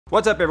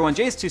What's up everyone,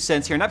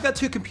 JayzTwoCents here, and I've got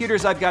two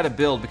computers I've got to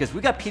build because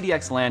we got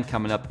PDX LAN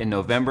coming up in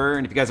November,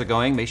 and if you guys are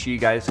going, make sure you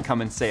guys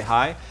come and say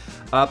hi.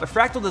 But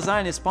Fractal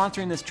Design is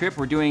sponsoring this trip.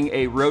 We're doing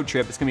a road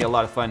trip. It's gonna be a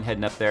lot of fun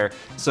heading up there.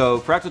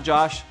 So Fractal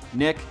Josh,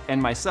 Nick,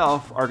 and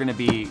myself are gonna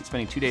be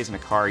spending 2 days in a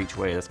car each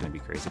way. That's gonna be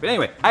crazy. But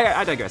anyway,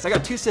 I digress. I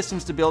got two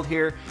systems to build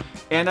here,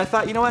 and I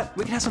thought, you know what?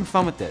 We can have some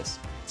fun with this.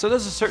 So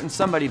there's a certain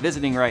somebody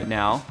visiting right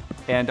now,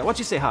 and why don't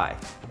you say hi?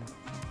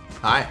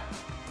 Hi.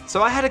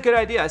 So I had a good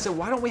idea. I said,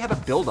 why don't we have a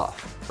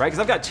build-off, right? Because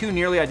I've got two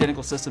nearly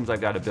identical systems I've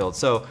got to build.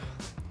 So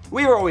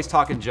we were always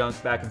talking junk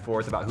back and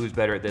forth about who's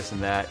better at this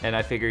and that, and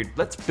I figured,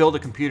 let's build a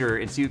computer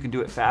and see who can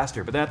do it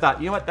faster. But then I thought,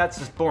 you know what, that's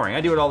just boring.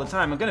 I do it all the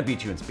time. I'm gonna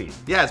beat you in speed.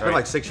 Yeah, it's been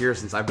like 6 years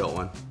since I built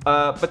one.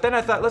 But then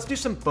I thought, let's do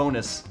some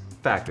bonus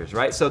factors,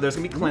 right? So there's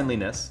gonna be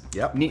cleanliness,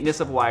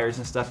 neatness of wires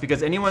and stuff,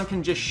 because anyone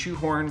can just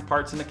shoehorn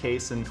parts in a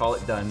case and call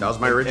it done. That was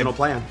my original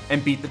plan.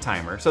 And beat the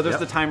timer. So there's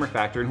the timer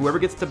factor, and whoever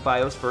gets to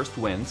BIOS first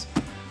wins.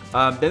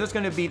 Then there's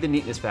gonna be the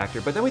neatness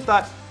factor. But then we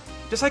thought,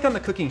 just like on the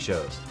cooking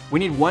shows, we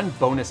need one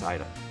bonus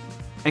item.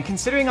 And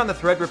considering on the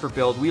Threadripper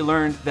build, we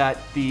learned that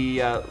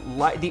the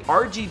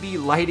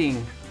RGB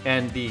lighting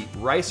and the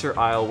ricer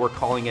aisle, we're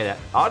calling it at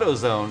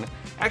AutoZone,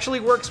 actually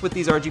works with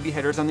these RGB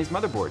headers on these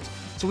motherboards.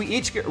 So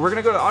we're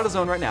gonna go to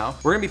AutoZone right now.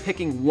 We're gonna be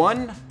picking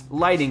one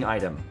lighting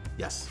item.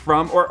 Yes.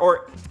 From,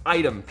 or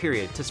item,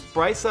 period, to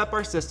spice up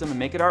our system and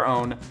make it our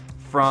own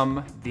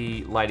from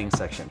the lighting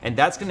section. And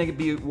that's gonna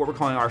be what we're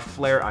calling our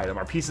flare item,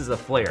 our pieces of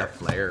flare.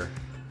 Flare.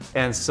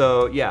 And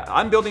so, yeah,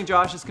 I'm building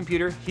Josh's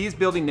computer, he's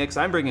building Nick's,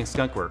 I'm bringing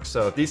Skunkworks.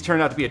 So if these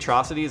turn out to be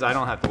atrocities, I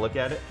don't have to look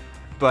at it.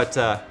 But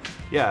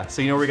yeah,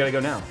 so you know where we gotta go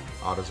now?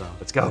 AutoZone.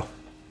 Let's go.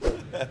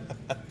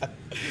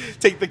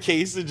 Take the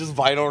case and just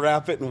vinyl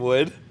wrap it in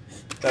wood.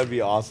 That'd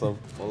be awesome.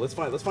 Well, let's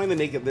find the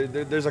naked.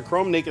 There's a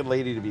chrome naked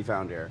lady to be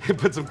found here.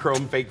 Put some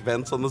chrome fake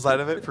vents on the side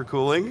of it for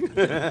cooling.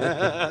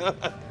 Well,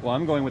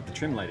 I'm going with the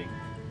trim lighting.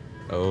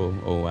 Oh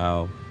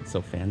wow, it's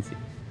so fancy.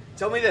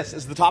 Tell me this: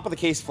 is the top of the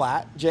case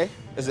flat, Jay?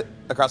 Is it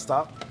across the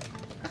top?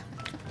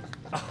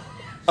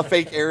 A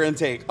fake air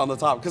intake on the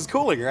top, because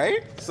cooling,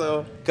 right?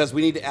 So, because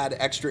we need to add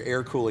extra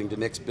air cooling to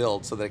Nick's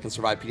build so that it can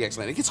survive PDX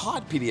LAN. It gets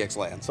hot PDX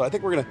LAN, so I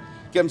think we're gonna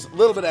give him a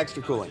little bit of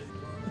extra cooling.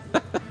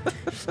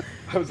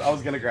 I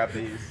was gonna grab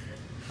these.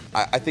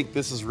 I think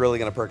this is really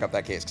gonna perk up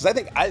that case, because I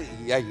think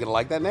yeah, you gonna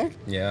like that, Nick?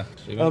 Yeah.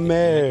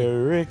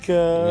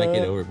 America. You might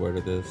get overboard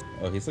with this.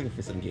 Oh, he's looking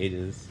for some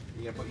gauges.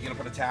 You gonna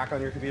put a tack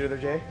on your computer there,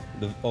 Jay?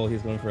 Oh,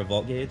 he's going for a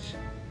volt gauge.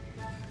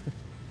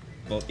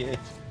 Volt gauge.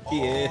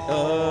 Yeah.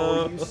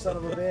 Oh, you son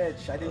of a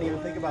bitch! I didn't even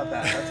think about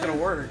that. That's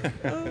gonna work.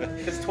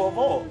 It's 12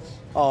 volts.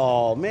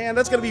 Oh man,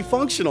 that's gonna be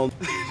functional.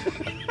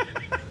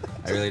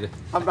 I really do.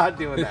 I'm not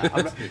doing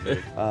that.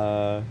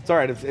 It's all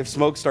right. If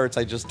smoke starts,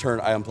 I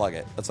unplug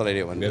it. That's what I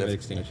do. We have an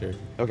extinguisher.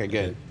 Okay,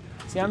 good.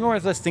 See, I'm more or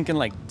less thinking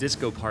like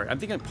disco part. I'm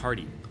thinking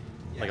party.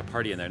 Like a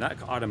party in there,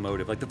 not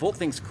automotive. Like the Volt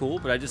thing's cool,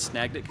 but I just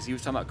snagged it because he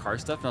was talking about car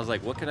stuff, and I was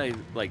like, what could I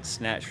like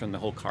snatch from the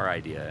whole car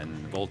idea? And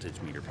voltage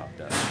meter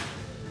popped up.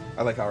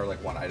 I like how our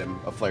one item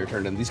of flare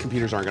turned in. These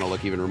computers aren't going to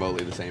look even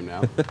remotely the same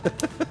now.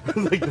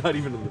 Like not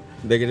even.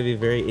 They're going to be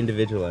very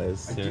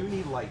individualized. I do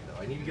need light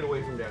though. I need to get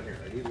away from down here.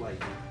 I need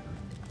light.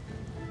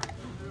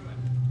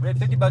 We had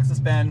 50 bucks to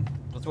spend.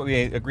 That's what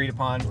we agreed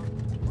upon.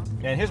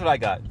 And here's what I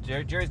got.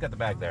 Jerry's got the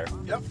bag there.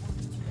 Yep.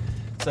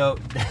 So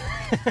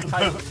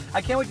I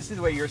can't wait to see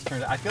the way yours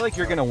turns out. I feel like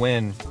you're gonna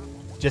win,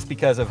 just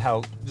because of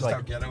how how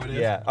ghetto it is.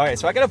 Yeah. All right.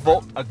 So I got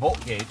a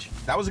volt gauge.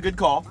 That was a good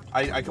call.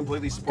 I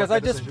completely support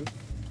that decision.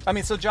 I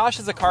mean, so Josh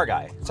is a car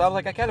guy, so I was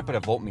like, I gotta put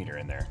a voltmeter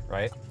in there,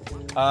 right?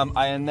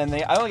 And then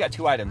I only got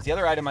two items. The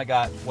other item I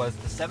got was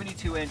the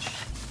 72-inch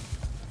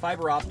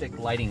fiber optic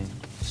lighting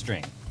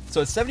string.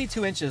 So it's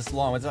 72 inches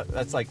long.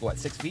 That's like what,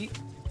 6 feet?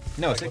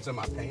 No, like what's in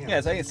my pants? Yeah,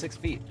 I think it's 6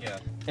 feet. Yeah.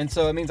 And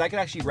so it means I could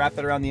actually wrap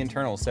it around the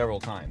internal several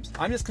times.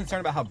 I'm just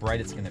concerned about how bright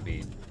it's gonna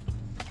be.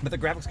 But the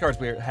graphics cards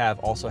we have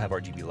also have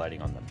RGB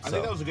lighting on them. I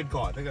think that was a good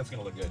call. I think that's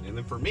gonna look good. And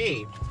then for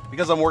me,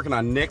 because I'm working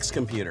on Nick's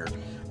computer,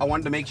 I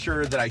wanted to make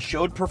sure that I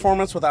showed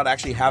performance without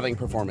actually having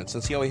performance,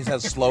 since he always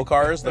has slow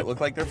cars that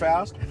look like they're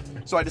fast.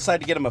 So I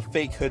decided to get him a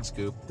fake hood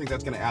scoop. I think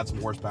that's gonna add some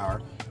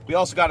horsepower. We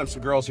also got him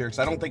some girls here, because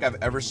I don't think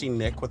I've ever seen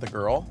Nick with a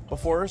girl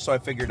before, so I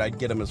figured I'd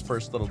get him his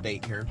first little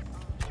date here.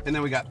 And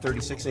then we got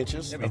 36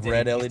 inches of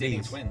red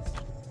LEDs. Twins.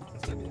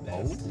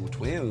 Oh,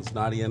 twins,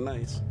 naughty and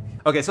nice.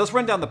 Okay, so let's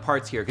run down the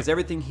parts here, because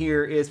everything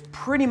here is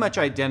pretty much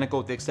identical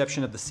with the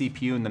exception of the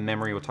CPU and the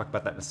memory. We'll talk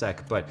about that in a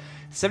sec. But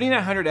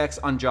 7900X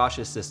on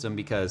Josh's system,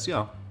 because, you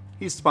know,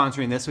 he's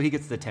sponsoring this, so he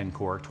gets the 10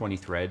 core, 20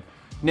 thread.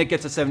 Nick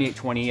gets a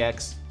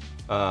 7820X,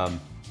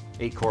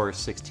 8 cores,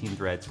 16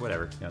 threads,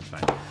 whatever. Yeah, it's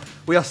fine.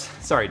 We also,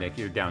 sorry, Nick,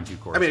 you're down 2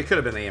 cores. I mean, it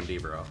could have been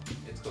AMD, bro.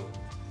 It's cool.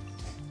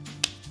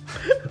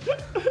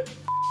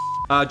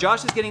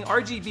 Josh is getting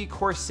RGB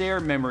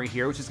Corsair memory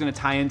here, which is going to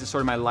tie into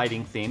sort of my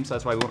lighting theme, so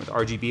that's why we went with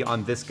RGB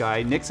on this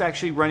guy. Nick's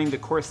actually running the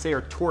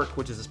Corsair Torque,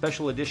 which is a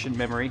special edition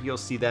memory. You'll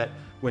see that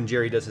when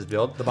Jerry does his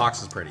build. The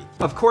box is pretty.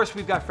 Of course,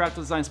 we've got Fractal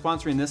Design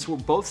sponsoring this.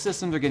 Both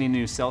systems are getting the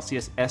new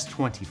Celsius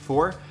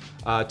S24.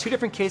 Two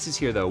different cases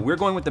here, though. We're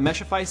going with the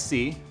Meshify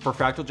C for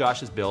Fractal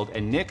Josh's build,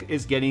 and Nick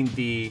is getting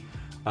the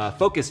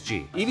Focus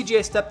G.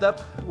 EVGA stepped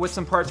up with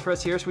some parts for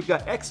us here, so we've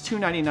got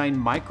X299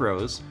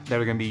 micros that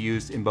are going to be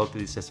used in both of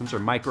these systems, or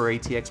micro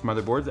ATX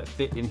motherboards that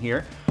fit in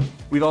here.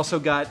 We've also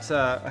got,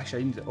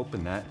 actually I need to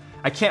open that.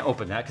 I can't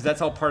open that because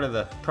that's all part of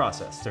the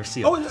process. They're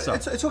sealed. Oh, so.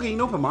 it's okay, you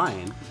can open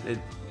mine.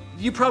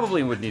 You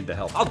probably would need the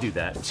help. I'll do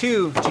that.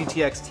 Two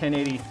GTX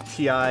 1080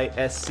 Ti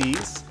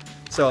SCs.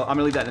 So I'm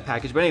gonna leave that in the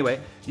package. But anyway,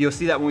 you'll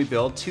see that when we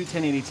build two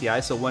 1080 Ti,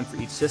 so one for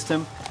each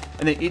system.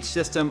 And then each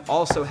system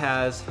also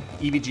has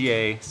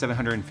EVGA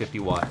 750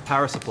 watt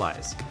power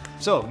supplies.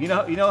 So you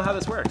know how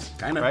this works.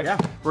 Kind of, right? yeah.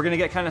 We're gonna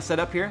get kind of set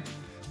up here.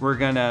 We're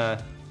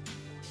gonna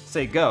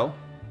say go,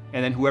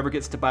 and then whoever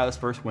gets to BIOS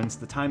first wins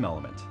the time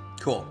element.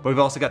 Cool. But we've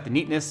also got the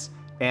neatness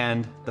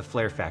and the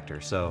flare factor,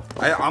 so.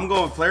 I'm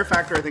going flare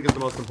factor, I think is the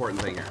most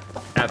important thing here.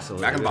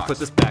 Absolutely. Back in the box. Put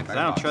this back, because Back in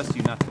I don't the box. trust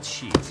you not to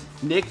cheat.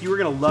 Nick, you are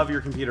gonna love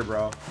your computer,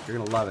 bro. You're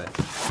gonna love it.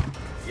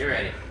 You're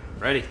ready.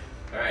 Ready.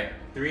 All right,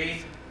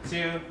 3,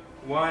 2,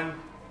 1,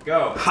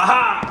 go.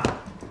 Ha-ha!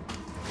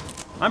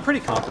 I'm pretty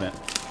confident.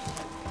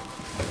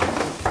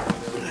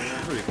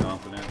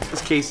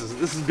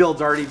 This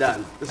build's already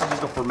done. This is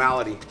just a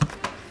formality.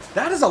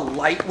 That is a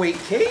lightweight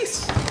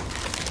case.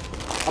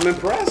 I'm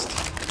impressed.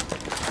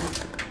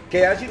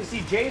 Okay, as you can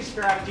see, Jay's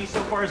strategy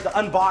so far is to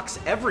unbox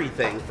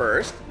everything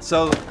first.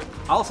 So,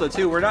 also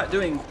too, we're not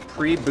doing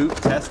pre-boot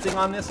testing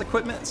on this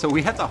equipment, so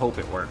we have to hope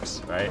it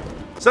works, right?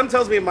 Something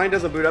tells me if mine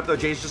doesn't boot up though,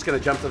 Jay's just gonna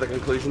jump to the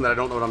conclusion that I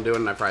don't know what I'm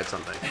doing and I fried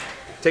something.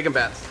 Taking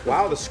bets.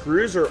 Wow, the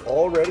screws are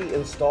already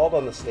installed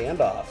on the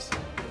standoffs.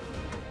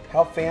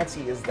 How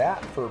fancy is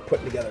that for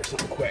putting together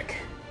something quick?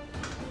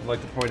 I'd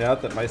like to point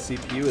out that my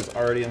CPU is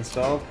already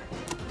installed.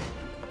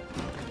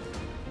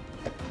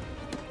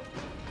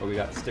 But we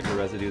got sticker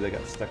residue that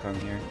got stuck on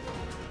here.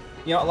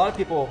 You know, a lot of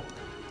people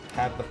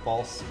have the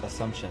false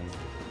assumption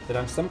that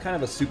I'm some kind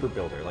of a super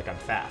builder, like I'm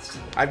fast.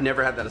 I've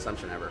never had that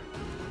assumption ever.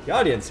 The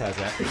audience has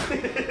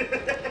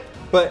that.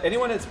 But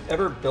anyone that's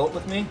ever built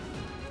with me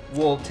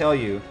will tell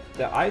you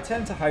that I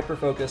tend to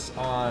hyper-focus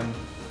on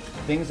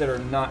things that are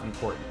not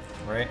important,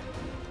 right?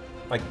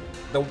 Like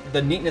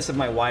the neatness of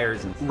my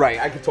wires and Right,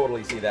 I could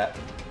totally see that.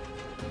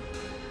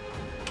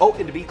 Oh,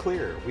 and to be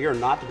clear, we are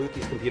not to boot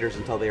these computers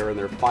until they are in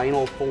their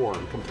final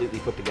form, completely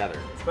put together.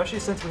 especially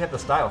since we have the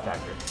style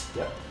factor.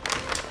 Yep.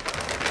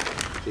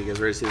 So you guys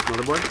ready to see this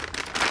motherboard?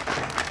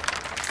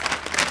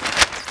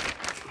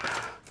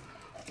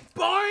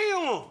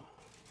 Bam!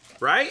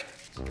 Right?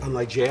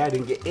 Unlike Jay, I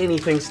didn't get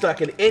anything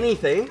stuck in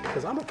anything,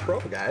 because I'm a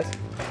pro, guys.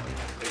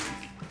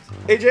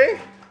 Hey, Jay,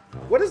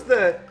 what is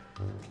the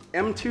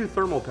M2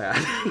 thermal pad?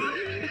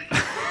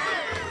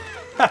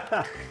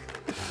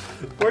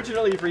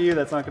 Fortunately for you,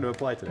 that's not going to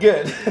apply today.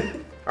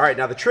 Good. All right,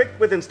 now the trick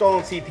with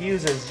installing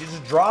CPUs is you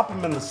just drop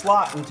them in the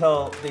slot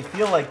until they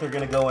feel like they're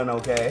gonna go in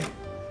okay.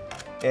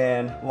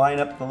 And line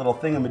up the little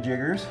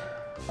thingamajiggers.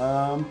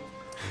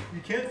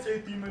 You can't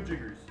say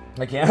thingamajiggers.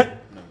 I can't?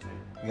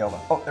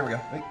 No. Oh, there we go.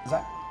 Wait, is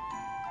that?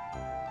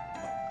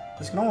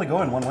 This can only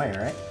go in one way,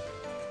 right?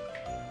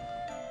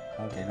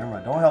 Okay, never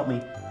mind. Don't help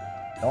me.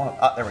 Don't.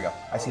 There we go.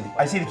 I see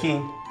the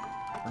key.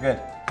 We're good.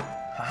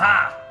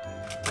 Haha!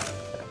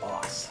 Like a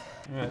boss.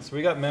 Alright, so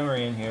we got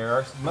memory in here.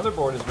 Our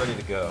motherboard is ready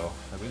to go.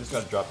 We just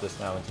got to drop this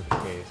now into the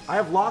case. I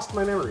have lost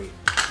my memory.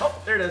 Oh,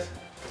 there it is.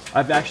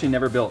 I've actually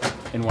never built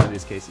in one of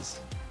these cases.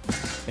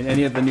 In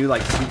any of the new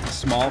like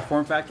small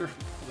form factor.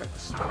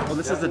 Oh,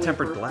 this is the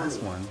tempered glass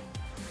one.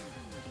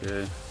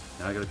 Good.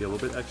 Now I gotta be a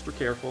little bit extra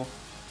careful.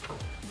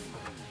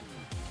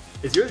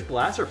 Is yours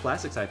glass or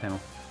plastic side panel?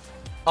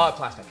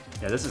 Plastic.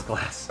 Yeah, this is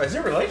glass. Is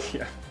it really?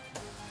 Yeah.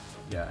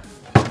 Yeah.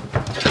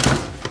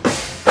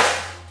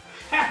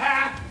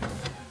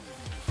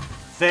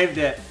 Saved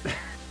it.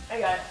 Hey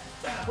guys,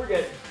 we're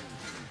good.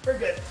 We're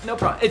good. No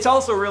problem. It's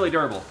also really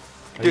durable.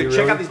 Dude,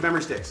 check out these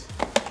memory sticks.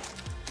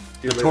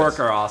 The torque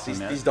are awesome,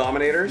 man. These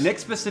Dominators. Nick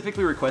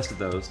specifically requested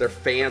those. They're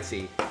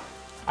fancy.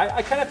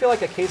 I kind of feel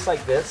like a case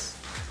like this,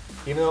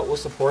 even though it will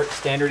support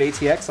standard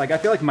ATX, like I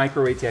feel like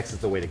micro ATX is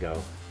the way to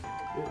go.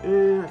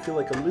 I feel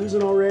like I'm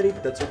losing already,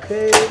 but that's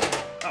okay.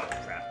 Oh,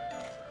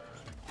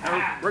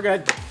 crap. We're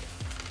good.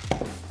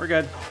 We're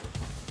good.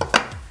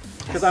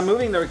 Because I'm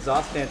moving the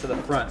exhaust fan to the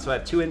front, so I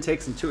have 2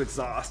 intakes and 2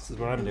 exhausts is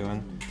what I'm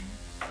doing.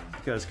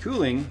 Because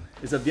cooling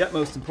is of the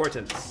utmost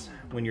importance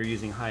when you're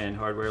using high-end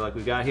hardware like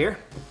we got here.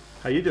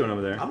 How you doing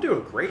over there? I'm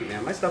doing great,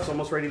 man. My stuff's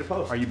almost ready to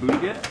post. Are you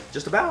booted yet?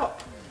 Just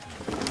about.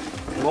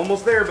 I'm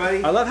almost there,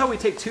 buddy. I love how we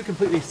take 2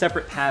 completely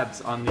separate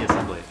tabs on the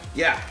assembly.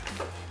 Yeah.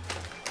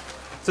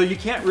 So you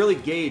can't really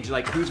gauge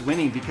like who's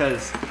winning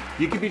because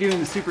you could be doing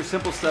the super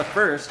simple stuff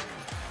first,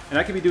 and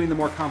I could be doing the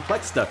more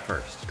complex stuff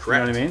first.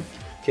 Correct. You know what I mean?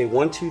 Okay,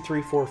 1, 2,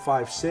 3, 4,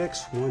 5,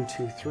 6. 1,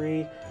 2,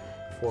 3,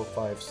 4,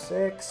 5,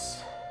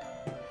 6.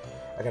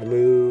 I gotta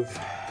move.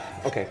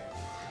 Okay.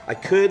 I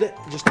could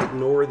just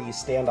ignore these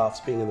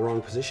standoffs being in the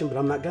wrong position, but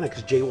I'm not gonna,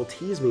 because Jay will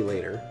tease me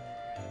later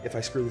if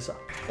I screw this up.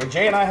 And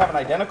Jay and I have an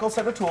identical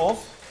set of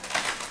tools.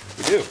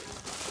 We do.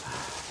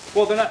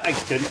 Well, they're not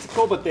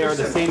identical, but they are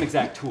the same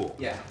exact tool.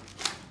 Yeah.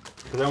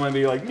 Because I want to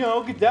be like,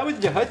 no, that was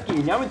the Husky,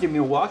 and that was the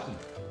Milwaukee.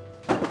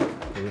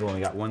 We've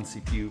only got one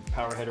CPU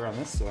power header on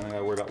this, so I only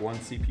gotta worry about one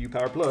CPU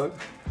power plug.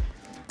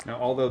 Now,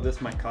 although this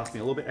might cost me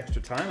a little bit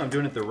extra time, I'm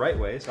doing it the right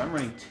way, so I'm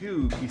running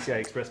 2 PCI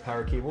Express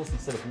power cables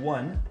instead of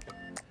 1,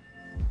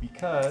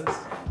 because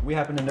we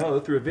happen to know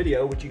through a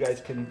video, which you guys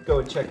can go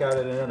and check out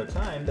at another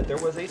time, that there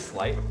was a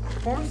slight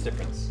performance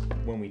difference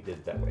when we did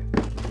it that way.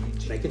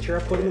 Making sure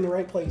I put them in the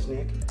right place,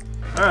 Nick.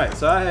 All right,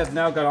 so I have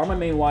now got all my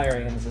main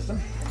wiring in the system.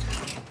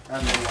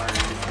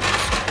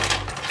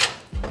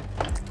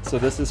 So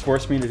this has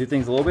forced me to do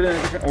things a little bit in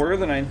a different order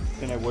than I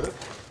would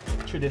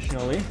have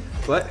traditionally,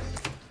 but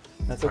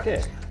that's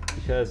okay,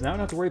 because now I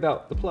don't have to worry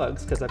about the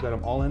plugs, because I've got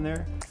them all in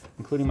there,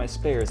 including my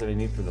spares that I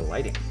need for the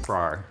lighting, for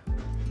our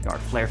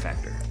flare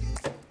factor.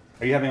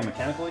 Are you having a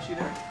mechanical issue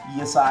there?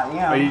 Yes, I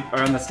am.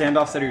 Are on the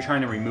standoffs that you're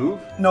trying to remove?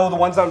 No, the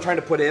ones that I'm trying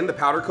to put in, the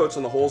powder coats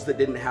on the holes that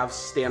didn't have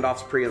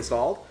standoffs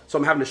pre-installed. So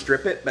I'm having to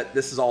strip it, but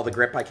this is all the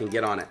grip I can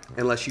get on it,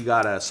 unless you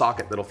got a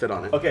socket that'll fit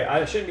on it. Okay,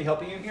 I shouldn't be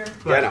helping you here.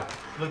 Yeah, I know.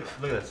 Look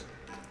at this.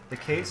 The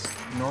case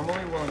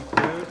normally will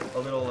include a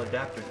little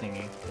adapter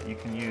thingy that you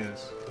can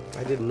use.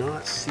 I did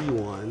not see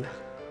one.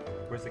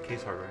 Where's the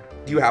case hardware?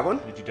 Do you have one?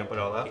 Did you dump it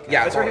all out?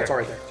 Yeah, it's it's all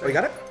right there. Oh, you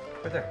got it?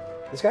 Right there.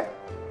 This guy?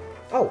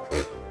 Oh.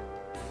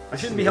 I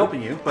shouldn't be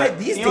helping you, but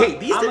These you know what?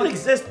 these didn't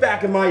exist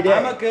back in my day.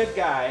 I'm a good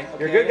guy. Okay?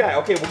 You're a good guy.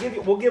 Okay,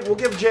 we'll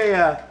give Jay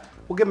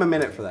we'll give him a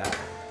minute for that.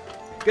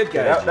 Good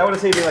guy. That would have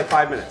saved me like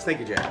 5 minutes. Thank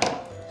you, Jay.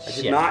 I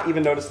did not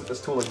even notice that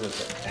this tool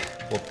existed.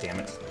 Well, damn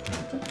it.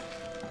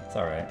 It's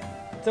all right.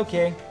 It's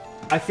okay.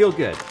 I feel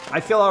good. I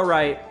feel all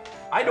right.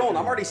 I don't.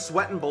 I'm already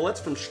sweating bullets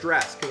from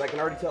stress because I can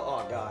already tell.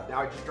 Oh God!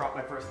 Now I just dropped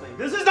my first thing.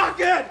 This is not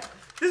good.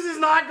 This is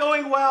not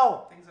going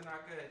well. Things are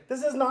not good.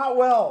 This is not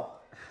well.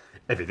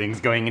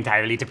 Everything's going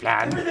entirely to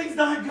plan. Everything's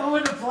not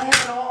going to plan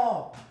at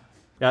all.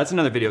 Yeah, that's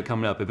another video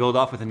coming up. A build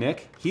off with a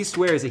Nick. He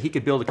swears that he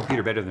could build a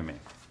computer better than me.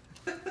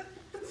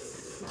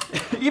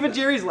 Even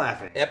Jerry's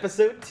laughing.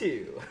 Episode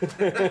 2.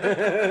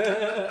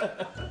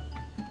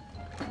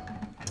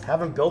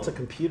 Haven't built a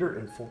computer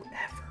in forever.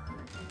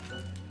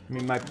 I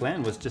mean, my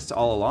plan was just to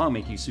all along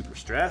make you super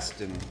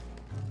stressed and...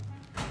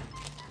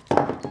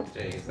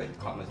 Jay is like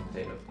hot as a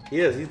potato. He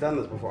is. He's done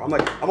this before.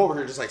 I'm over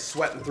here just like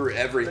sweating through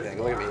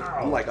everything. Look at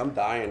me. I'm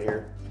dying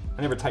here.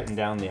 I never tightened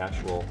down the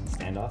actual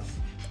standoff.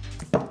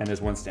 And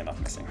there's one standoff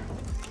missing.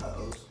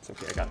 Uh-oh. It's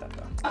okay, I got that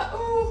though.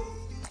 Uh-oh.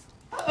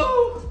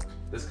 Uh-oh.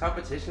 This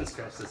competition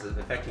stress is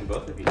affecting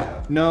both of you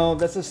now. No,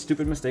 that's a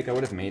stupid mistake I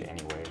would have made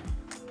anyway.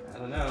 I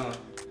don't know.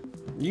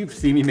 You've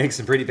seen me make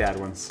some pretty bad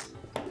ones.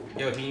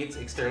 Yo, he needs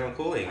external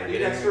cooling. I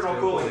need external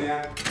cooling,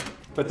 man.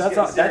 But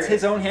Let's that's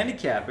his own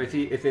handicap. If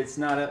it's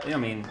not a, I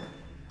mean,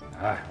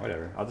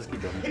 whatever. I'll just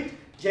keep building.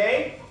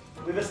 Jay,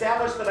 we've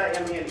established that I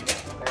am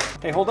handicapped,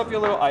 okay? Hey, hold up your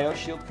little IO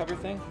shield cover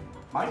thing.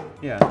 Mine?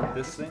 Yeah,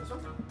 this thing.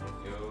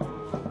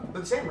 Yo.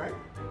 They're the same, right?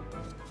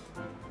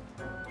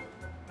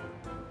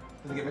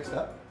 Did they get mixed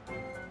up?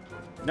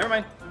 Never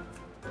mind.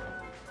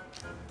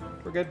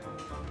 We're good.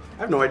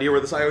 I have no idea where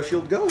this IO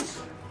shield goes.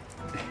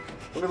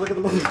 Let me look at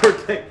the motherboard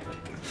thing.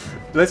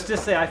 Let's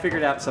just say I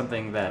figured out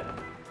something that...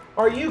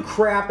 Are you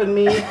crapping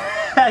me?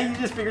 You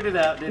just figured it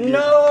out, didn't you?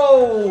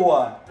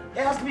 No!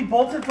 It has to be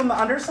bolted from the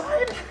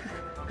underside?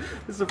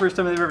 This is the first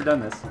time I've ever done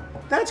this.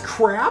 That's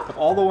crap. Of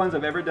all the ones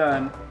I've ever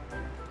done.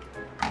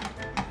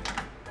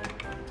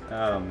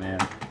 Oh man.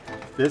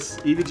 This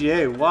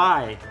EVGA,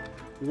 why?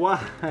 Why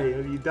have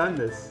you done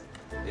this?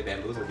 They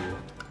bamboozled you.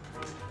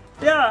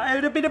 Yeah, I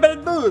would have been a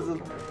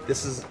bamboozled.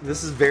 This is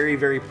very,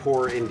 very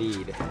poor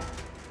indeed.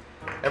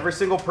 Every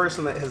single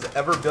person that has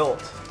ever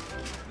built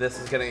this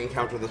is going to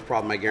encounter this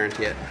problem, I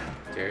guarantee it.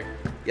 Jerry,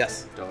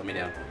 Yes. don't let me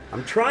down.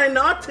 I'm trying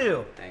not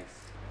to. Thanks.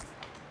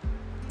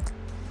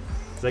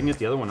 So I can get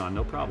the other one on,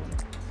 no problem.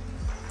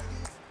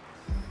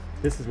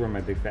 This is where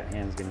my big fat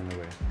hands get in the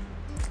way.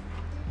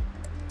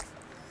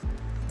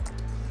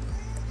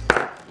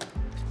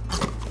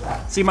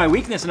 See, my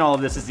weakness in all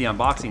of this is the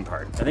unboxing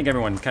part. I think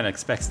everyone kind of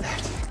expects that.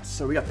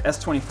 So we got the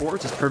S24,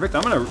 which is perfect.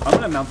 I'm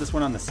gonna mount this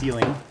one on the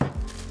ceiling,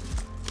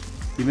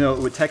 even though it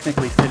would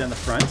technically fit in the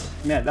front.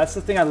 Man, that's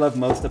the thing I love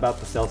most about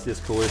the Celsius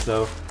coolers,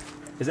 though,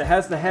 is it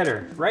has the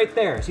header right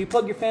there. So you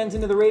plug your fans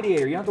into the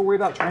radiator. You don't have to worry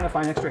about trying to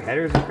find extra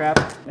headers and crap.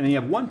 And then you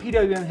have one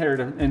PWM header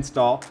to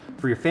install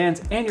for your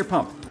fans and your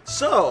pump.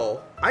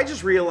 So, I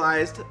just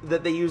realized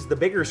that they use the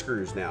bigger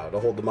screws now to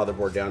hold the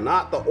motherboard down,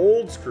 not the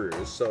old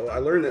screws. So I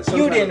learned that You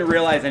sometimes... didn't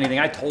realize anything,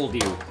 I told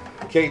you.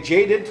 Okay,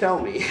 Jay did tell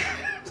me.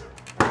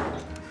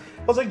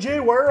 I was like, Jay,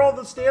 why are all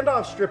the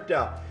standoffs stripped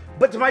out?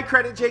 But to my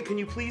credit, Jay, can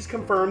you please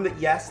confirm that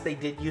yes, they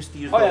did used to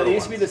use the Oh yeah, little they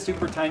used to be the ones?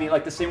 super tiny,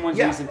 like the same ones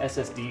Yeah. used in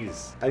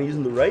SSDs. I'm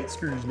using the right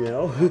screws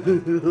now.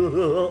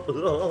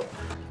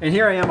 And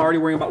here I am already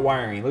worrying about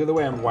wiring. Look at the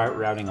way I'm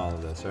routing all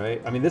of this,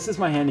 right? I mean, this is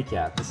my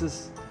handicap.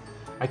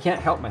 I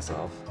can't help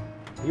myself.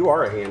 You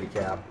are a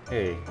handicap.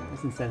 Hey,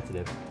 that's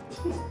insensitive.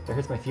 That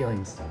hurts my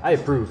feelings. I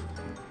approve.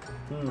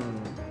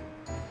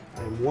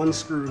 And one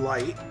screw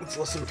light. Let's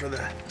listen for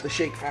the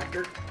shake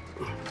factor.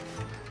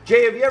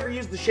 Jay, have you ever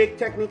used the shake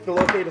technique to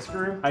locate a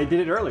screw? I did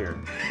it earlier.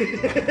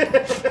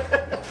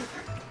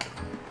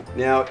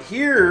 Now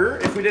here,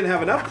 if we didn't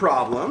have enough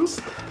problems,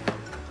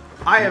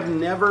 I have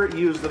never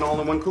used an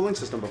all-in-one cooling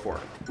system before.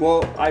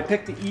 Well, I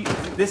picked the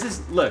this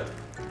is, look.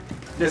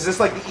 Is this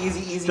like the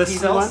easy The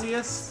peasy one?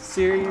 Celsius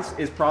series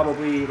is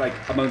probably like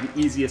among the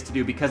easiest to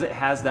do because it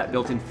has that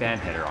built-in fan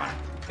header on it.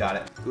 Got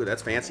it. Ooh,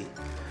 that's fancy.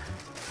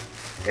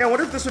 Yeah, I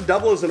wonder if this would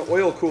double as an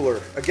oil cooler,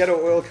 a ghetto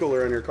oil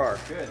cooler in your car.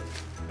 Good.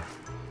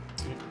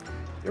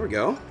 There we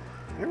go.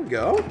 There we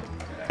go.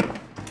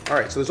 All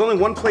right, so there's only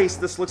one place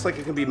this looks like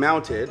it can be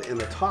mounted, in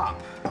the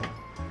top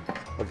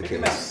of the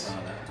case.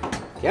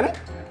 Can it?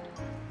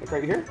 Like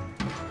right here?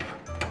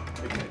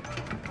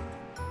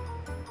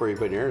 Where are you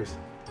putting yours?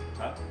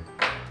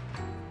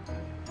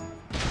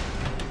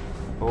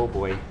 Oh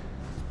boy.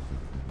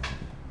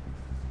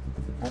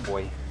 Oh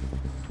boy.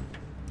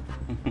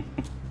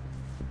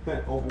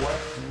 Oh boy.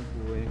 Oh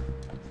boy.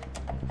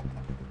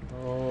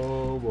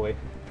 Oh boy.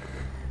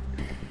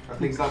 Are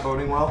things not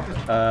voting well?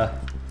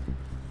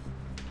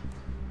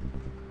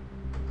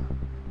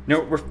 No,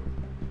 we're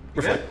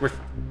good? we're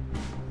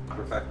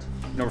Perfect.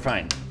 no, we're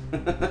fine.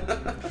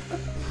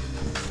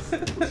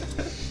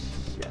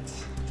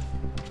 Yes.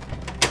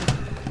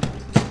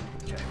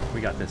 Okay,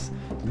 we got this.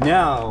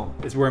 Now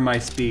is where my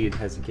speed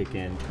has to kick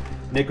in.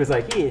 Nick was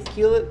like, "He is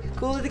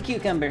cool as a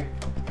cucumber."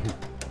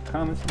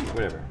 Common speed,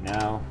 whatever.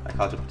 Now I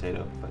called it a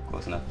potato, but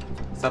close enough.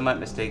 Some might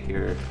mistake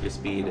your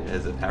speed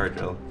as a power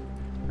drill,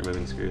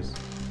 removing screws.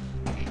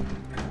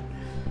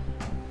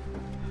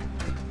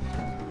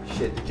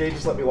 Shit, did Jay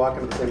just let me walk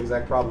into the same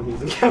exact problem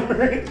he's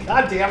encountering?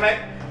 God damn it!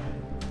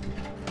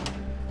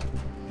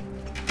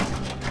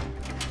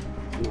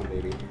 Come on,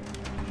 baby.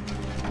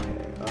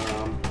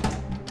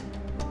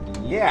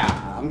 Okay,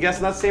 yeah, I'm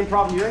guessing that's the same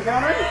problem you're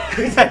encountering?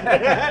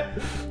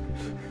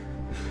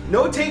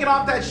 No taking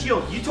off that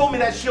shield. You told me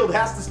that shield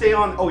has to stay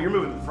on. Oh, you're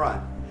moving to the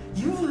front.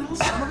 You little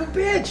son of a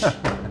bitch!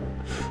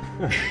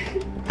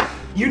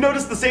 You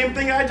noticed the same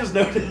thing I just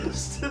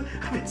noticed. I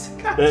mean,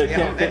 God it damn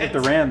can't fit with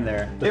the RAM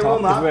there. The It top,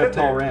 will not because we have fit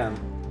tall there.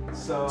 RAM.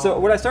 So So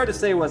what I started to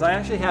say was I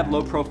actually have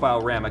low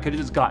profile RAM. I could have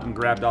just gotten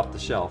grabbed off the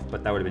shelf,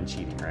 but that would have been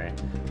cheating, right?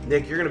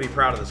 Nick, you're gonna be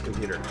proud of this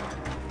computer.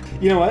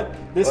 You know what?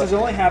 This What? is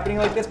only happening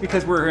like this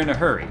because we're in a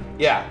hurry.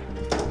 Yeah.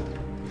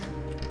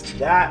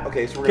 That,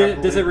 okay, so we're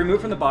gonna Does it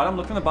remove from the bottom?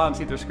 Look from the bottom,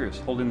 see if there's screws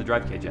holding the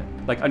drive cage in,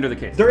 like under the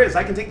case. There is.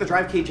 I can take the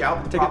drive cage out,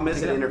 but the Take it- problem is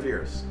take it it out.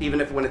 interferes, even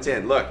if when it's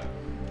in. Look.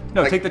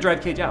 No, like- take the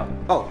drive cage out.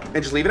 Oh,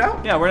 and just leave it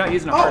out? Yeah, we're not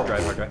using a Oh. hard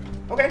drive.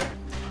 Okay.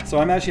 So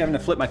I'm actually having to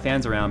flip my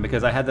fans around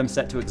because I had them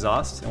set to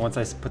exhaust, and once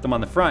I put them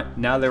on the front,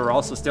 now they were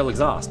also still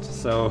exhaust.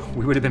 So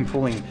we would have been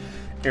pulling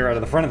air out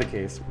of the front of the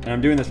case. And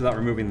I'm doing this without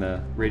removing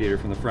the radiator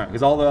from the front.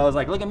 Because although I was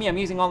like, look at me, I'm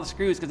using all the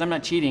screws because I'm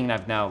not cheating, and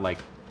I've now like,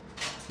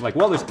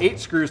 well, there's 8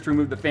 screws to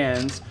remove the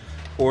fans,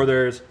 or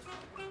there's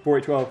 4,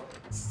 8, 12,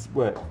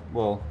 what?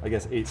 Well, I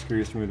guess 8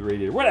 screws to remove the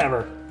radiator,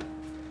 whatever.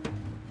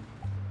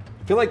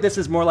 I feel like this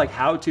is more like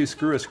how to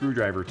screw a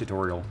screwdriver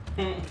tutorial.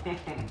 It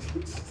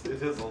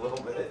is a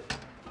little bit.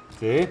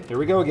 See, here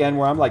we go again,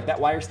 where I'm like, that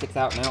wire sticks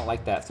out and I don't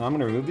like that. So I'm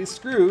gonna remove these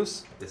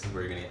screws. This is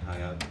where you're gonna get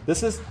hung up.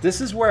 This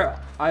is where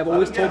I've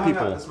always told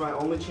people. This is my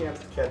only chance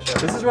to catch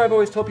up. This is where I've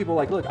always told people,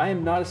 like, look, I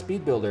am not a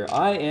speed builder.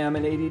 I am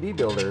an ADD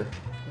builder.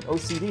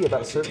 OCD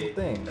about certain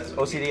things.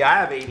 OCD, I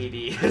have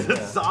ADD.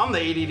 So I'm the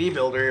ADD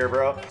builder here,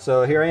 bro.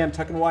 So here I am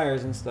tucking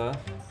wires and stuff.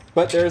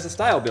 But there's a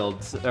style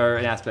build, or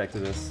an aspect to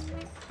this.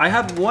 I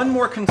have one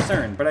more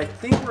concern, but I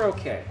think we're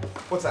okay.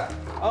 What's that?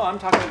 Oh, I'm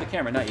talking to the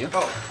camera, not you.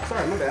 Oh,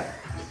 sorry, my bad.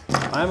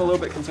 I'm a little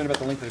bit concerned about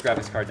the length of the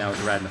graphics card now with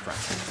the rad in the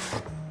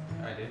front.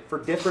 I did. For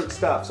different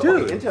stuff. So,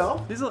 Dude, okay,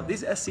 Intel.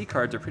 these SC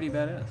cards are pretty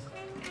badass.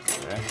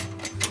 Okay.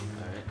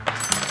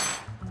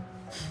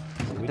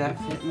 Would that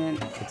fit, man?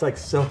 It's like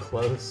so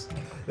close.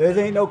 There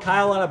ain't no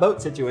Kyle on a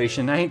boat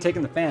situation. I ain't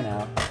taking the fan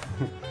out.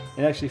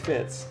 It actually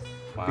fits.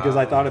 Wow. Because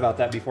I thought about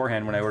that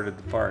beforehand when I ordered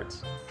the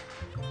parts.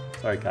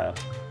 Sorry, Kyle.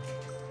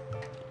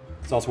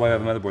 It's also why I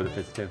have a motherboard that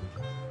fits too.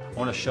 I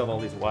want to shove all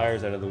these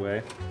wires out of the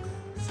way.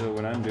 So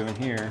what I'm doing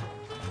here,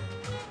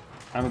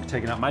 I'm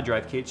taking out my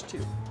drive cage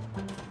too.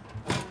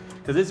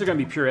 Because these are going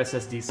to be pure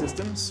SSD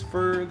systems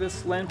for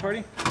this LAN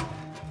party.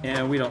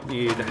 And we don't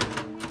need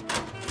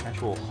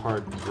actual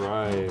hard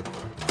drive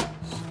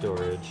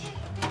storage.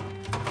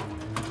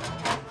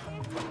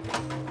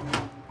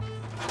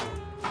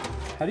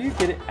 How do you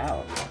get it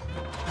out?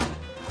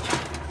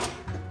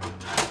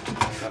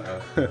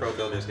 Uh-oh. Pro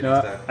Builder's getting No,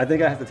 stuck. I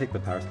think I have to take the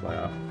power supply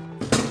off.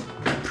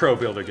 Pro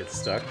Builder gets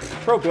stuck.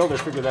 Pro Builder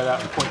figured that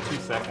out in 0.2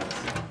 seconds.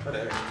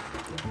 Whatever.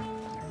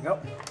 There we go.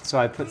 So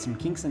I put some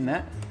kinks in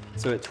that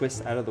so it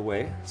twists out of the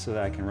way so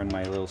that I can run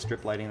my little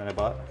strip lighting that I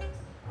bought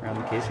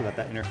around the case without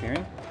that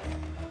interfering.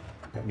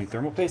 Got new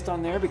thermal paste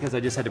on there because I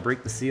just had to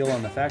break the seal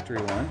on the factory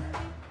one.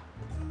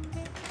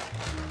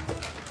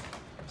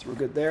 So we're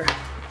good there.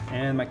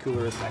 And my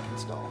cooler is back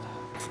installed.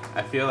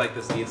 I feel like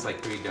this needs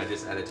like 3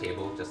 judges at a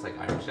table, just like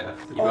Iron Chef.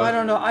 Oh, I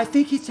don't know. I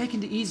think he's taking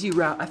the easy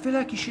route. I feel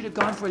like you should have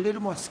gone for a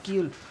little more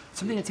skill.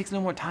 Something that takes a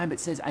little more time but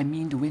says, I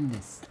mean to win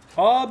this.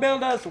 All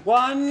builders,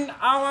 1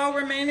 hour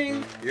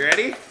remaining. You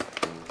ready?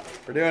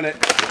 We're doing it.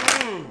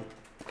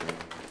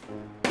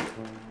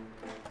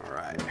 All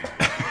right.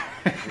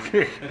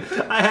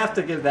 I have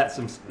to give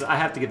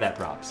that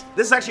props.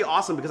 This is actually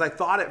awesome because I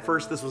thought at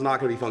first this was not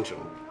going to be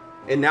functional.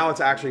 And now it's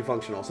actually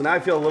functional. So now I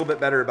feel a little bit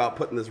better about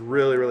putting this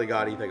really, really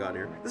gaudy thing on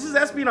here. This is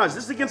espionage.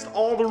 This is against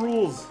all the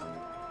rules.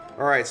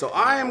 All right, so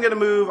I am gonna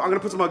move. I'm gonna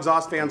put some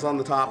exhaust fans on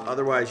the top.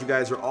 Otherwise, you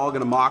guys are all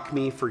gonna mock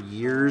me for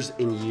years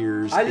and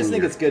years. I just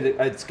think it's good.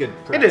 It's good.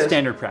 It is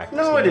standard practice.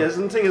 No, it is.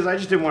 And the thing is, I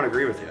just didn't want to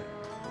agree with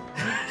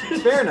you.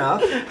 Fair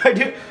enough. I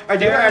do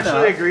Fair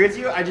actually enough. agree with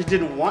you. I just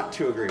didn't want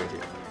to agree with you.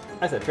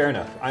 I said fair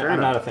enough. I'm enough.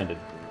 not offended.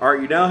 All right,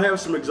 you now have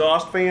some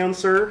exhaust fans,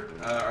 sir.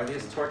 Are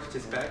these torqued to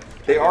spec?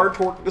 They are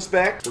torqued to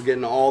spec. We're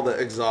getting all the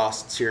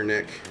exhausts here,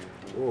 Nick.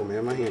 Oh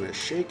man, my hand is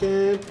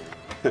shaking.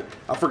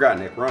 I forgot,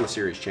 Nick. We're on a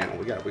serious channel.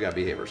 We got to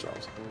behave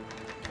ourselves.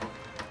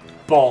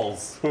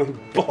 Balls.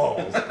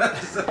 Balls.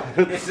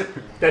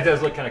 That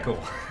does look kind of cool.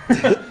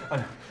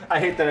 I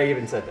hate that I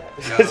even said that.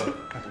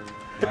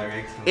 No. My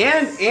rig's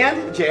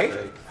And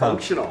Jay,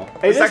 functional.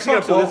 It It's is actually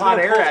gonna functional. blow It's hot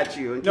gonna air pull- at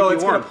you and No, keep you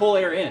it's warm. gonna pull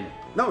air in.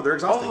 No, they're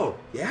exhausting. Oh.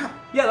 Yeah.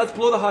 Yeah, let's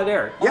blow the hot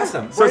air. Yeah.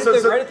 Awesome. So-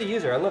 Right at the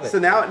user. I love it. So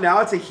now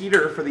it's a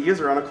heater for the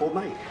user on a cold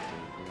night.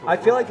 I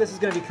feel like this is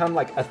going to become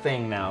like a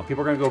thing now.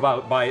 People are going to go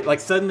about by like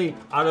suddenly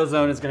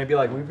AutoZone is going to be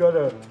like, we've got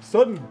a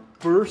sudden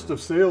burst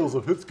of sales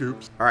of hit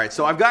scoops. All right,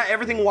 so I've got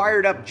everything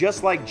wired up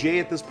just like Jay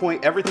at this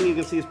point. Everything you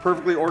can see is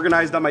perfectly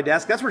organized on my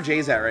desk. That's where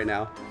Jay's at right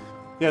now.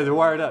 Yeah, they're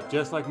wired up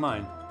just like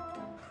mine.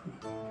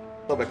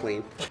 A little bit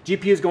clean.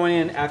 GPU is going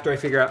in after I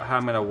figure out how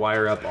I'm going to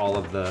wire up all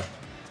of the.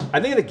 I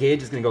think the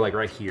gauge is going to go like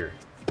right here.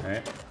 All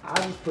right. I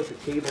just put the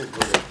cables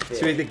where they fit.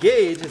 So the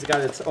gauge has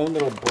got its own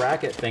little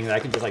bracket thing that I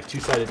can just like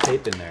two-sided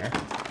tape in there.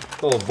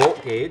 Little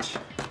volt gauge.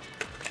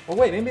 Oh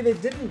wait, maybe they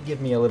didn't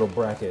give me a little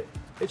bracket.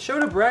 It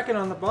showed a bracket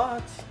on the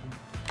box.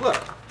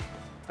 Look.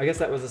 I guess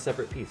that was a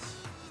separate piece.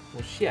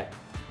 Well, shit.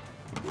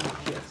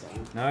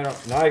 Now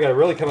I gotta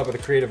really come up with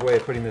a creative way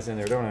of putting this in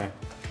there, don't I?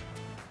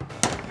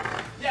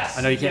 Yes.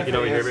 I know you can't get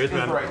over here, but here's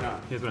what, right now.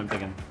 here's what I'm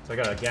thinking. So I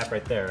got a gap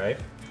right there, right?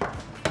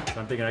 So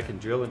I'm thinking I can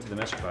drill into the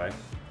mesh pie.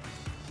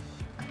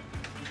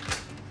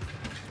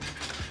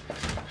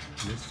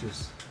 This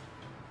just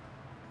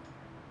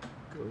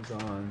goes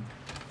on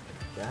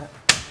like that.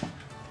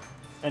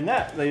 And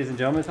that, ladies and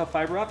gentlemen, is how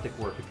fiber optic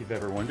work, if you've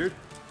ever wondered.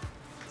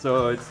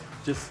 So it's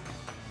just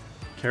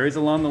carries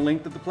along the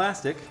length of the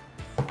plastic.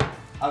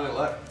 How's it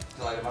look? Do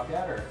you light them up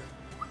yet, or?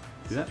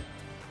 See that?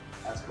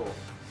 That's cool.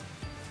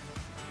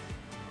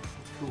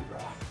 That's cool,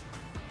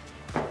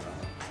 bro.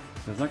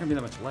 There's not gonna be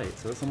that much light,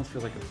 so this almost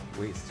feels like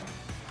a waste.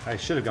 I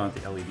should have gone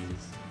with the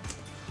LEDs.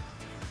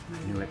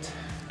 I knew it.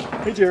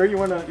 Hey Jerry, you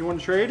wanna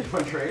trade?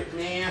 Want to trade?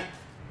 Nah.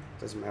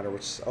 Doesn't matter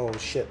which. Oh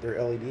shit,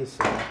 they're LEDs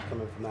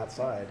coming from that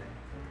side.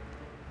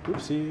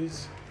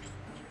 Oopsies.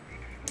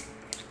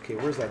 Okay,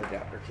 where's that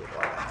adapter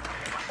cable at?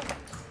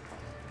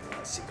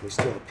 Let's see, can we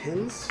steal the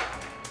pins?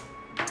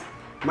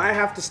 Might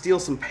have to steal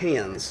some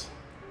pans.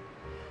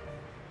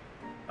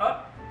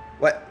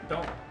 What?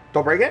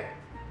 Don't break it?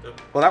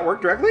 Will that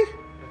work directly?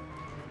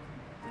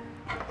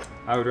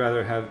 I would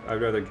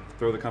rather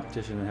throw the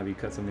competition and have you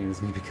cut something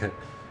that's maybe cut.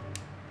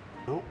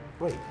 Oh,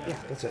 wait, yeah,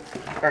 that's it.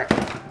 All right.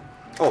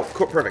 Oh,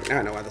 cool, perfect. Now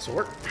I know why this will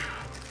work.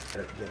 I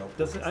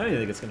don't even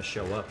think it's gonna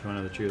show up, to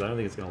know the truth. I don't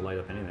think it's gonna light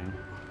up anything.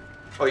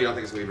 Oh, you don't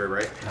think it's gonna be very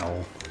bright?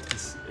 No.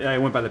 I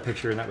went by the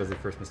picture and that was the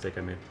first mistake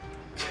I made.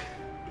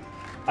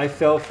 I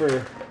fell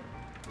for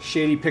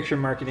shady picture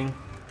marketing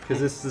because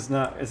this is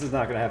not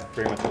gonna have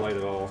very much light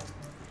at all.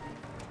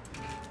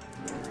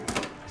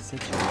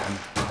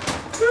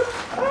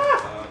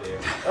 Oh dear.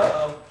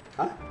 Uh-oh.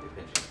 Huh?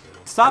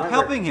 Stop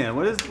helping him.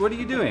 What are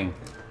you doing?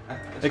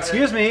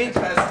 Excuse me. I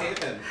tried to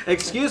escape him.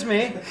 Excuse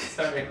me.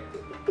 Sorry.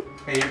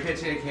 Hey, you're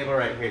pitching a cable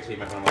right here too. You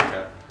might want to watch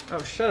out.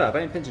 Oh, shut up.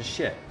 I didn't pinch a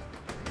shit.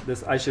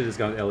 I should have just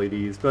gone with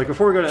LEDs. But like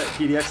before we go to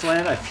PDX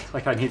land, I feel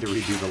like I need to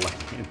redo the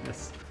lighting in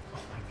this.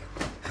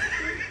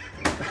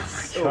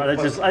 Oh my god.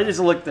 God, I just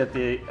looked at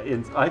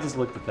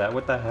that.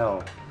 What the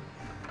hell?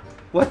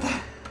 What the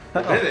hell?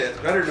 It's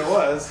better than it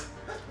was.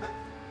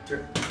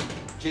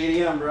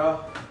 JDM,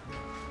 bro.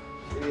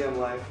 JDM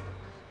life.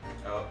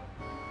 Oh.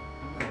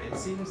 It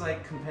seems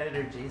like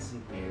competitor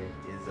Jason here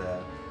is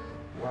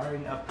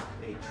wiring up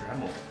a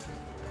Dremel.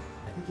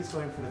 I think he's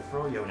going for the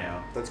Froyo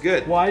now. That's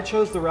good. Well, I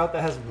chose the route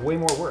that has way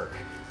more work.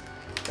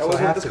 That was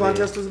what this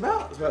contest was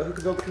about. It was about who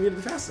could build the computer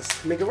the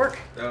fastest, make it work.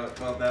 Well,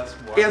 that's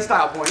why. And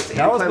style points. That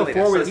and was cleanliness.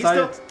 before we So he's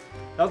decided. still-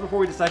 That was before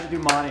we decided to do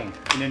modding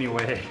in any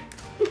way.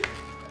 Oh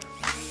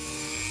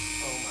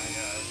my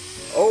god.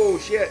 Oh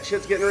shit,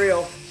 shit's getting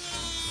real.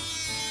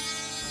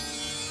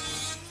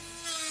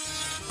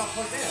 I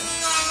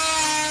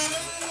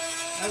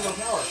have no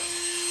power.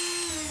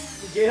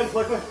 You gave him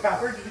plug my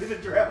power to do the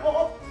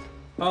Dremel?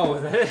 Oh,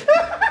 is that it?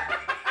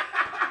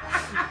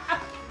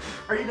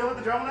 Are you done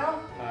with the Dremel now?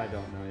 I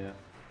don't know yet.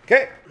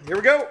 Okay, here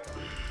we go.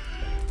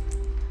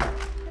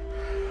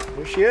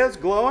 There she is,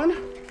 glowing.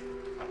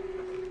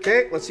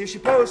 Okay, let's see if she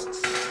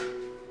posts.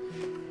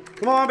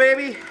 Come on,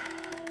 baby.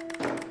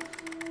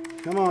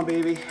 Come on,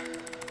 baby.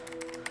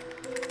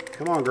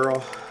 Come on,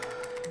 girl.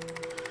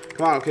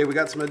 Come on, okay, we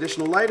got some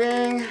additional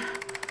lighting.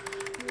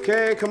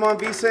 Okay, come on,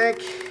 V-Sync.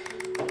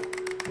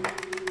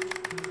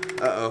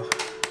 Uh-oh.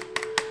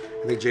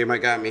 I think Jay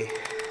might got me.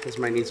 This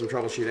might need some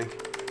troubleshooting.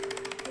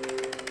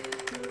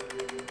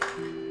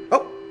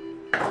 Oh!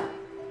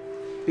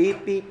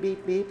 Beep, beep,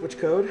 beep, beep. Which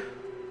code?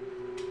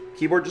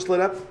 Keyboard just lit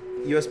up.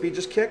 USB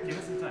just kicked. Give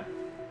us some time.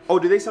 Oh,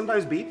 do they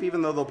sometimes beep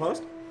even though they'll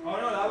post? Oh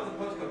no, that was a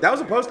postcode. That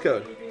was a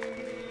postcode.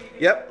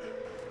 Yep.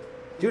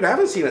 Dude, I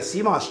haven't seen a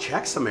CMOS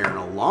checksum in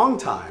a long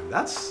time.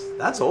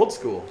 That's old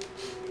school.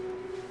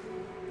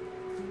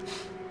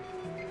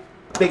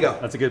 Bingo.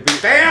 That's a good beat.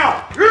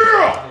 Bam!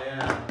 Yeah!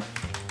 Yeah.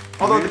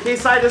 Although the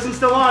case side isn't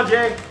still on,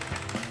 Jay.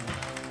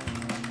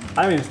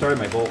 I haven't even started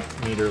my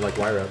voltmeter like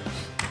wire up.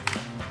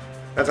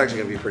 That's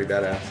actually gonna be pretty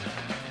badass.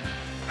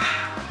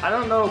 I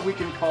don't know if we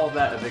can call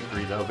that a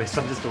victory though, based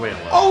on just the way it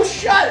looks. Oh,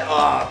 shut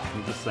up!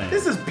 I'm just saying.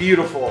 This is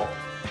beautiful.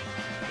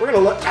 We're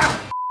gonna look.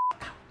 Ow!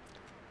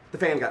 The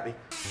fan got me.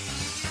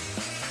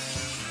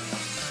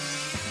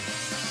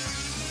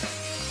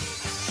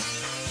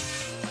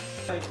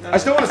 I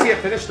still want to see it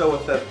finished though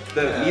with the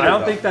meter. I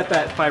don't though. think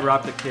that fiber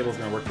optic cable is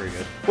going to work very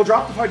good. We'll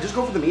drop the fiber. Just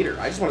go for the meter.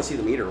 I just want to see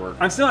the meter work.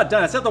 I'm still not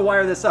done. I still have to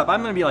wire this up.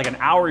 I'm going to be like an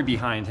hour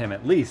behind him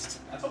at least.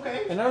 That's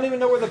okay. And I don't even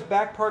know where the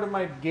back part of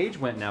my gauge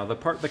went now. The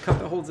cup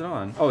that holds it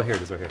on. Oh, here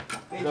it is right here.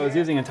 So I was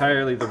using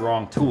entirely the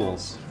wrong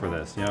tools for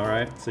this, you know,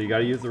 right? So you got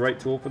to use the right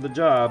tool for the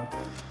job.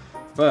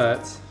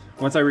 But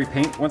once I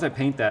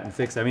paint that and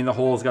fix it, I mean, the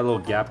hole's got a little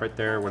gap right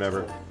there,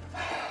 whatever.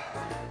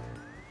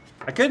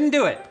 I couldn't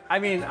do it. I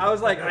mean, I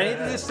was like, I need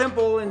to do this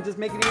simple and just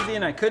make it easy,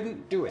 and I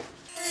couldn't do it.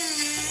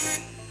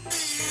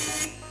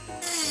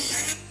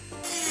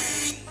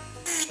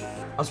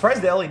 I'm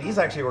surprised the LEDs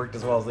actually worked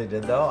as well as they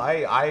did, though.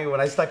 When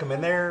I stuck them in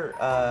there,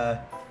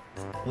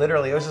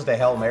 literally it was just a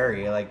Hail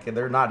Mary. Like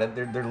they're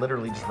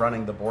literally just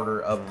running the border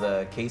of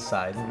the case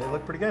side, and they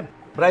look pretty good.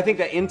 But I think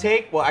that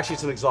intake, well, actually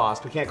it's an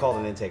exhaust. We can't call it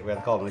an intake. We have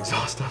to call it an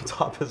exhaust on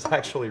top. Is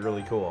actually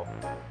really cool.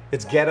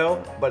 It's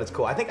ghetto, but it's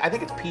cool. I think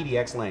it's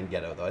PDX land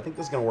ghetto though. I think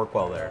this is gonna work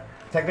well there.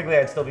 Technically,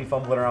 I'd still be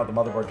fumbling around with the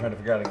motherboard trying to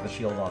figure out the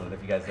shield on it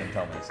if you guys didn't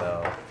tell me.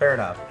 So fair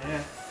enough.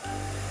 Yeah.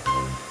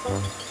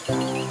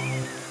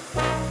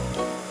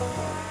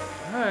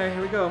 All right,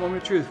 here we go.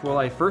 Moment of truth. Will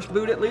I first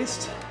boot at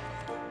least?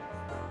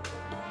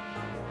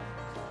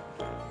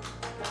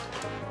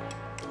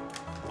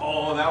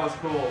 Oh, that was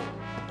cool.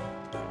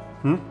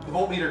 Hmm? The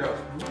voltmeter goes.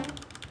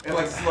 It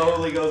like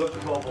slowly goes up to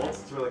 12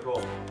 volts. It's really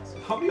cool.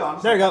 I'll be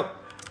honest. There you go.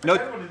 No, I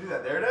didn't want to do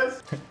that. There it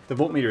is. The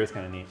voltmeter is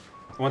kind of neat.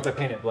 Once I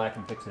paint it black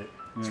and fix it.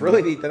 It's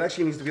really neat. That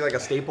actually needs to be like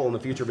a staple in the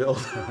future build.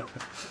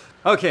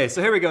 Okay,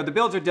 so here we go. The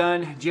builds are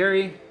done.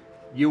 Jerry,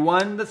 you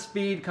won the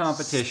speed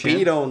competition.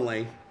 Speed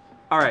only.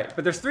 All right,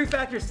 but there's 3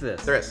 factors to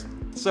this. There is.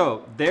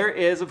 So there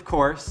is, of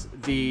course,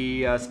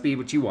 the speed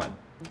which you won.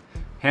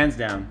 Hands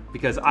down,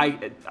 because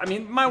I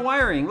mean, my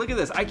wiring, look at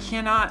this. I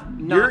cannot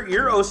not.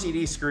 Your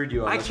OCD screwed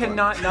you on I this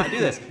cannot one. not do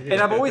this.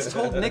 And I've always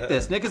told Nick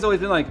this. Nick has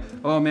always been like,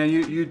 oh man,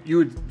 you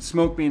would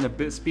smoke me in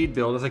a speed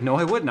build. I was like, no,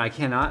 I wouldn't. I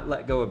cannot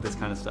let go of this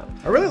kind of stuff.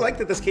 I really like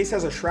that this case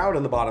has a shroud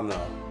in the bottom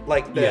though.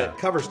 Like the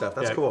cover stuff,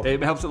 that's cool.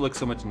 It helps it look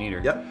so much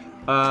neater. Yep.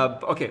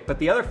 Okay, but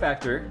the other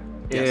factor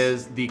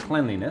is the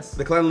cleanliness.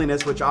 The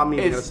cleanliness, which I'm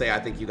even gonna say, I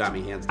think you got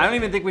me hands down. I don't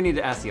even think we need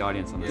to ask the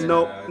audience on this.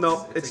 Nope,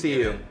 it's to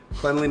you.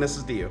 Cleanliness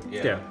is to you.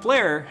 Yeah.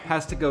 Flare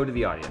has to go to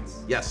the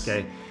audience. Yes.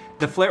 Okay.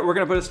 The flare, we're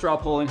gonna put a straw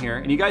poll in here,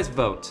 and you guys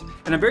vote.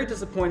 And I'm very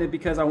disappointed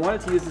because I wanted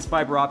to use this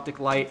fiber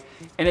optic light,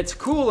 and it's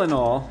cool and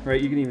all,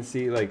 right? You can even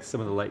see like some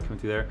of the light coming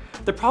through there.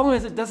 The problem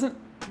is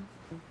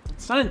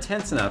it's not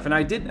intense enough, and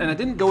I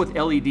didn't go with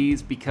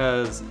LEDs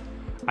because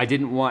I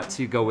didn't want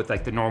to go with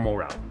like the normal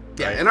route.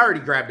 Yeah, and I already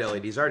grabbed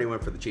LEDs. I already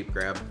went for the cheap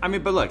grab. I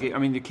mean, but look, I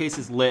mean, the case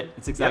is lit.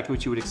 It's exactly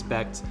what you would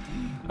expect.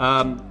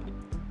 I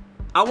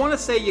want to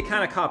say you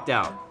kind of copped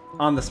out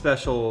on the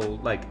special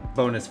like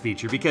bonus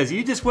feature because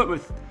you just went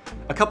with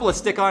a couple of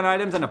stick-on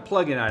items and a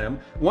plug-in item.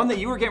 One that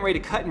you were getting ready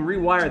to cut and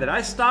rewire that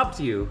I stopped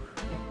you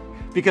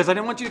because I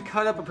didn't want you to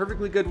cut up a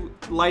perfectly good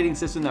lighting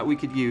system that we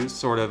could use,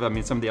 sort of. I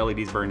mean, some of the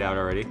LEDs burned out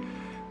already.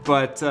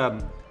 But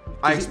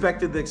I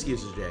expected the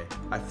excuses, Jay.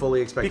 I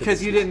fully expected.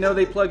 Because you didn't know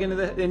they plug into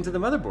the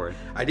motherboard.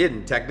 I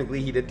didn't.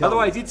 Technically, he did tell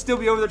Otherwise, me. you'd still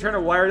be over there trying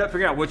to wire it up,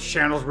 figuring out which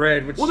channel's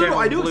red, which channel's no,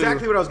 I knew blue.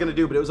 exactly what I was going to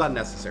do, but it was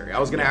unnecessary. I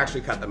was going to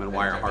actually cut them and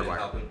wire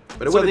hardwire.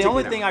 But it So would've the taken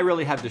only me thing out. I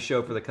really had to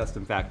show for the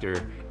custom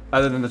factor,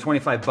 other than the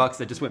 25 bucks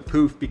that just went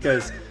poof,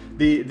 because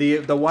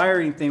the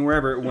wiring thing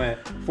wherever it went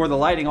for the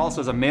lighting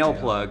also is a male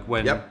plug.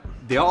 When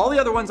all the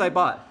other ones I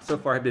bought so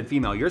far have been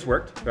female. Yours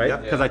worked,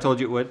 right? Because I told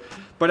you it would.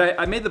 But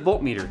I made the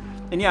voltmeter,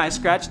 and yeah, I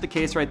scratched the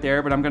case right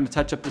there. But I'm going to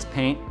touch up this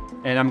paint,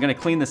 and I'm going to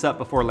clean this up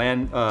before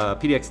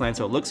PDX land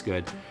so it looks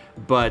good.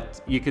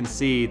 But you can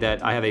see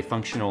that I have a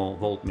functional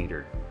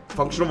voltmeter.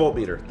 Functional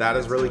voltmeter. That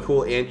is really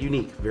cool and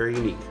unique. Very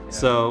unique.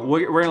 So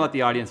we're going to let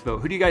the audience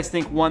vote. Who do you guys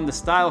think won the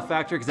style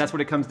factor? Because that's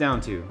what it comes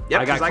down to.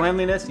 Yep, I got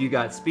cleanliness, you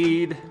got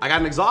speed. I got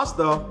an exhaust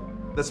though.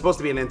 That's supposed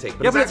to be an intake,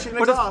 but Yeah, it's actually an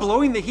but it's exhaust.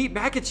 blowing the heat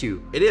back at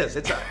you. It is.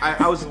 It's.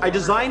 I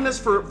designed this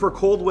for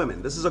cold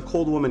women. This is a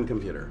cold woman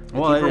computer.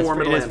 Well, Keep her it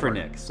warm at is land for work.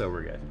 Nick, so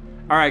we're good.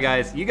 All right,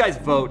 guys, you guys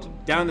vote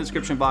down in the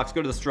description box.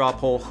 Go to the straw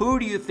poll. Who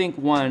do you think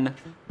won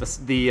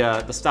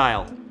the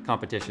style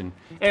competition?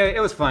 Anyway, it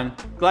was fun.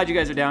 Glad you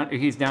guys are down.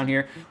 He's down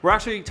here. We're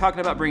actually talking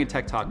about bringing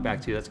Tech Talk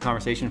back too. That's a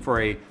conversation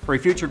for a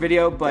future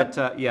video.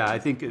 But yeah, I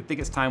think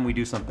it's time we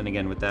do something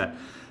again with that.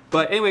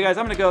 But anyway, guys,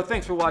 I'm gonna go.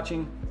 Thanks for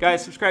watching.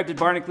 Guys, subscribe to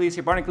Barnacules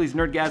here. Barnacules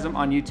Nerdgasm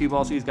on YouTube.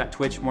 Also, he's got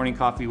Twitch Morning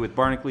Coffee with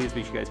Barnacules.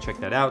 Make sure you guys check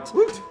that out.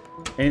 Woot.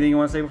 Anything you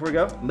want to say before we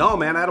go? No,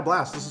 man, I had a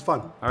blast. This is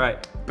fun. All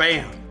right.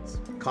 Bam.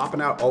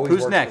 Copping out always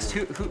Who's works next?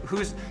 for me.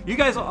 Who's? You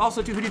guys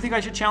also too. Who do you think I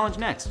should challenge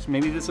next?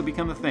 Maybe this will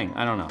become a thing.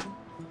 I don't know.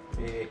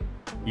 Hey.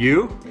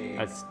 You? Hey.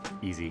 That's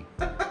easy.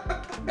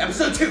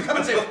 Episode 2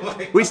 coming soon.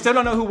 We still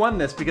don't know who won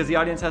this because the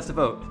audience has to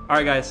vote. All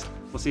right, guys.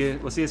 We'll see you.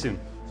 We'll see you soon.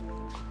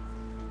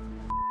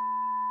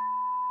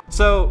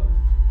 So,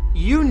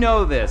 you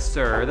know this,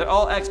 sir, that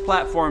all X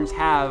platforms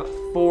have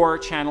 4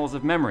 channels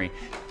of memory.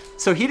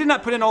 So he did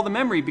not put in all the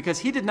memory because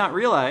he did not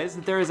realize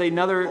that there is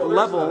another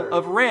level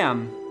of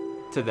RAM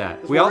to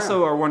that. We more also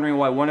RAM. are wondering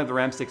why one of the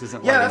RAM sticks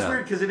isn't Yeah, lighting that's up.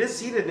 weird because it is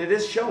seated and it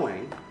is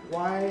showing.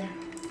 Why?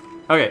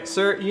 Okay,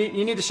 sir,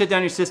 you need to shut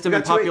down your system We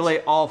and got 2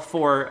 populate all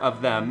 4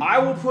 of them. I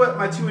will put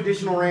my 2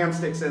 additional RAM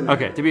sticks in there.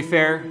 Okay, to be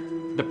fair,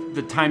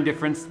 the time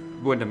difference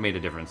wouldn't have made a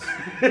difference.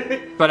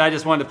 But I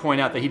just wanted to point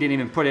out that he didn't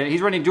even put it.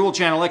 He's running dual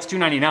channel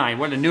X299.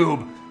 What a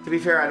noob. To be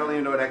fair, I don't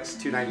even know what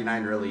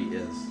X299 really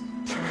is.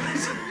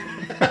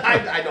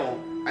 I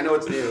don't. I know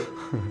it's new.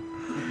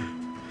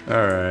 All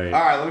right.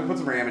 All right, let me put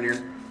some RAM in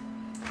here.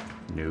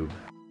 Noob.